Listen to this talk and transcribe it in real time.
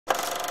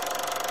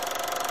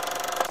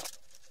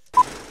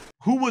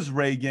who was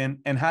Reagan,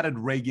 and how did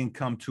Reagan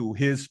come to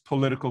his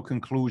political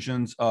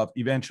conclusions of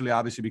eventually,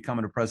 obviously,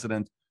 becoming the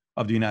president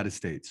of the United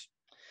States?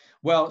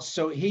 Well,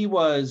 so he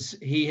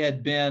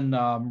had been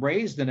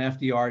raised an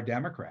FDR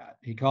Democrat.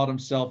 He called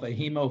himself a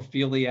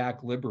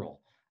hemophiliac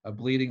liberal, a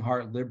bleeding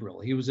heart liberal.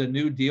 He was a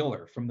New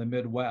Dealer from the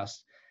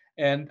Midwest.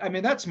 And I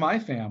mean, that's my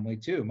family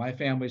too. My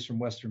family's from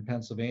Western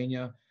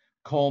Pennsylvania,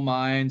 coal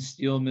mines,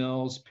 steel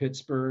mills,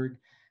 Pittsburgh.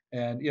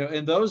 And,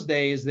 in those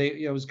days,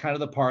 it was kind of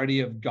the party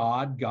of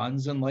God,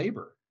 guns, and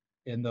labor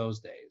in those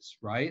days,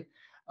 right?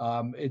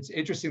 It's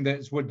interesting that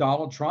it's what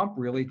Donald Trump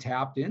really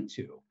tapped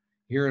into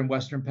here in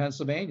Western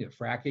Pennsylvania,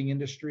 fracking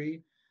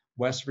industry,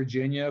 West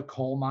Virginia,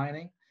 coal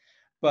mining.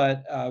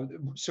 But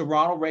so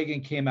Ronald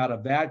Reagan came out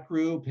of that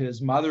group. His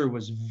mother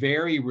was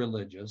very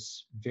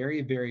religious,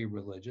 very, very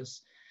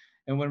religious.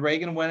 And when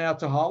Reagan went out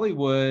to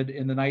Hollywood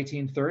in the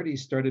 1930s,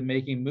 started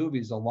making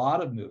movies, a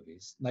lot of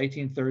movies,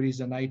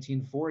 1930s and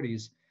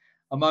 1940s,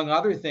 among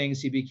other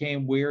things, he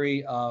became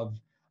weary of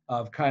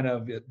kind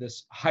of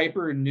this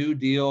hyper New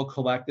Deal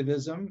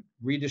collectivism,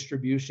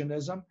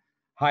 redistributionism,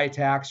 high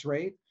tax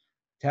rates,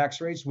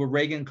 what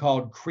Reagan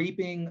called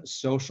creeping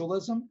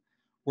socialism,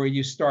 where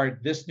you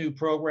start this new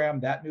program,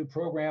 that new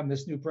program,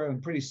 this new program.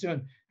 And pretty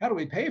soon, how do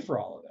we pay for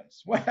all of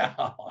this? Well,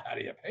 how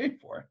do you pay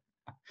for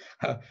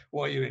it?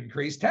 Well, you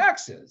increase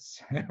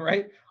taxes,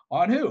 right?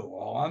 On who?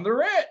 Well, on the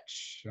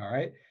rich, all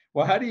right?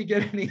 Well, how do you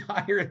get any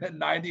higher than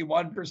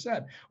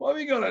 91%? Well,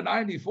 we go to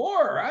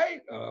 94,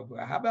 right?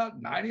 How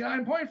about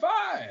 99.5,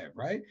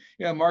 right?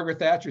 Margaret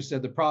Thatcher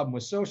said the problem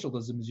with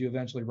socialism is you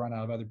eventually run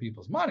out of other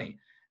people's money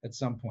at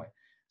some point.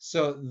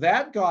 So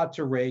that got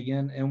to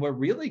Reagan. And what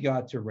really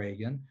got to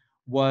Reagan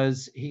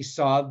was he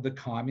saw the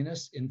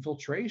communist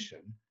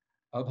infiltration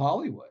of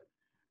Hollywood.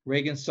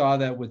 Reagan saw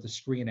that with the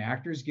Screen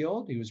Actors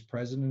Guild. He was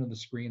president of the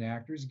Screen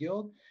Actors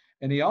Guild.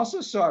 And he also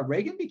saw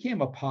Reagan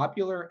became a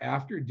popular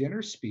after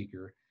dinner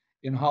speaker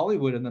in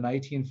Hollywood in the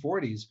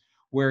 1940s,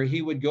 where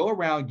he would go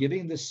around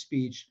giving this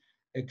speech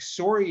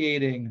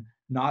excoriating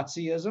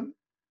Nazism,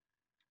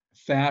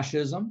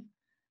 fascism.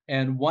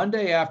 And one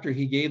day after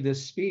he gave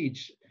this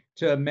speech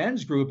to a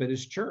men's group at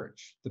his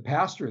church, the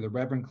pastor, the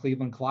Reverend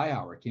Cleveland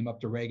Klyhauer, came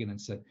up to Reagan and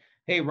said,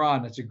 "Hey,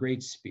 Ron, that's a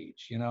great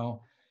speech.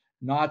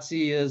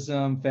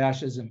 Nazism,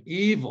 fascism,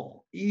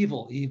 evil,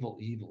 evil, evil,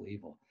 evil,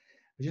 evil.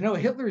 But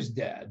Hitler's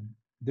dead.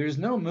 There's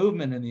no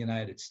movement in the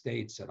United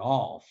States at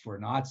all for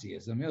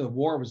Nazism. The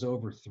war was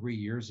over 3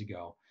 years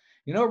ago.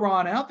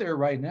 Ron, out there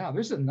right now,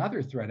 there's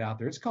another threat out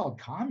there. It's called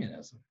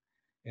communism.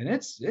 And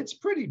it's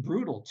pretty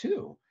brutal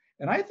too.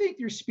 And I think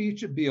your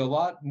speech would be a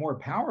lot more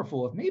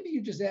powerful if maybe you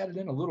just added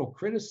in a little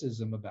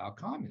criticism about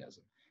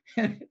communism."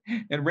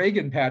 And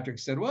Reagan, Patrick,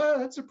 said, "Well,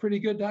 that's a pretty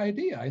good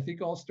idea. I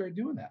think I'll start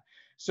doing that."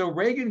 So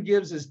Reagan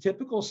gives his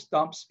typical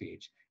stump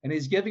speech, and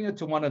he's giving it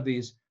to one of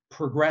these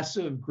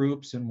progressive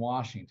groups in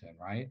Washington,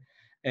 right?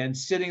 And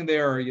sitting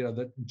there,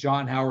 the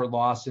John Howard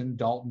Lawson,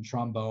 Dalton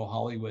Trumbo,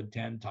 Hollywood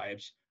 10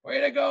 types. Way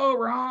to go,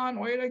 Ron.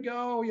 Way to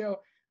go.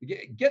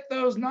 Get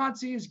those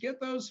Nazis, get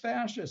those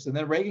fascists. And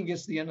then Reagan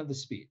gets to the end of the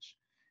speech.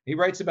 He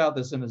writes about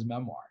this in his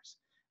memoirs.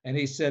 And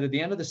he said, at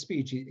the end of the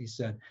speech, he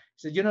said,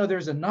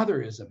 there's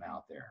another ism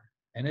out there,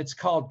 and it's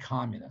called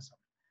communism,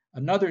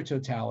 another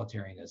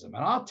totalitarianism. And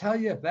I'll tell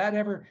you, if that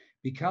ever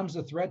becomes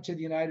a threat to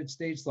the United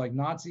States like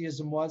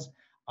Nazism was,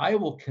 I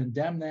will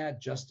condemn that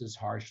just as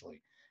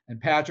harshly. And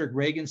Patrick,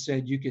 Reagan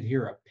said you could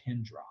hear a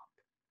pin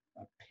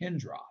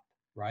drop,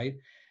 right?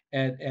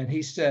 And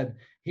he said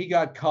he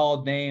got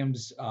called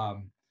names,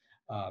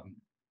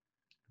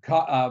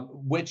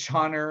 witch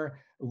hunter,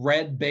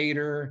 red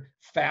baiter,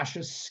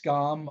 fascist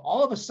scum.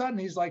 All of a sudden,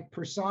 he's like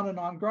persona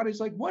non grata. He's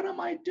like, what am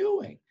I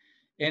doing?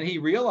 And he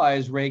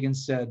realized, Reagan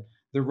said,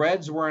 the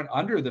Reds weren't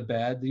under the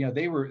bed.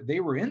 They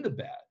were in the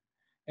bed.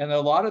 And a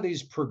lot of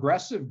these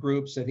progressive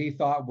groups that he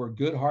thought were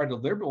good-hearted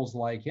liberals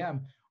like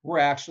him were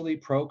actually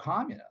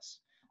pro-communist.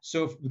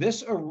 So if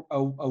this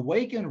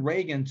awakened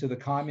Reagan to the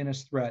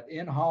communist threat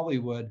in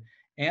Hollywood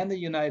and the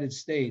United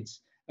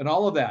States, and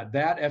all of that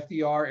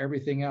FDR,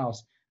 everything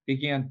else,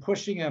 began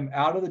pushing him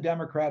out of the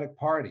Democratic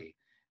Party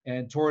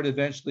and toward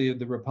eventually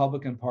the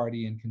Republican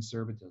Party and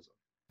conservatism.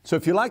 So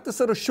if you like this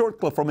little short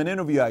clip from an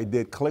interview I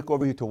did, click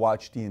over here to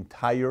watch the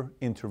entire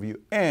interview.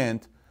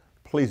 And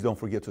please don't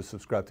forget to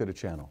subscribe to the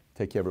channel.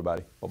 Take care,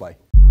 everybody.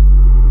 Bye-bye.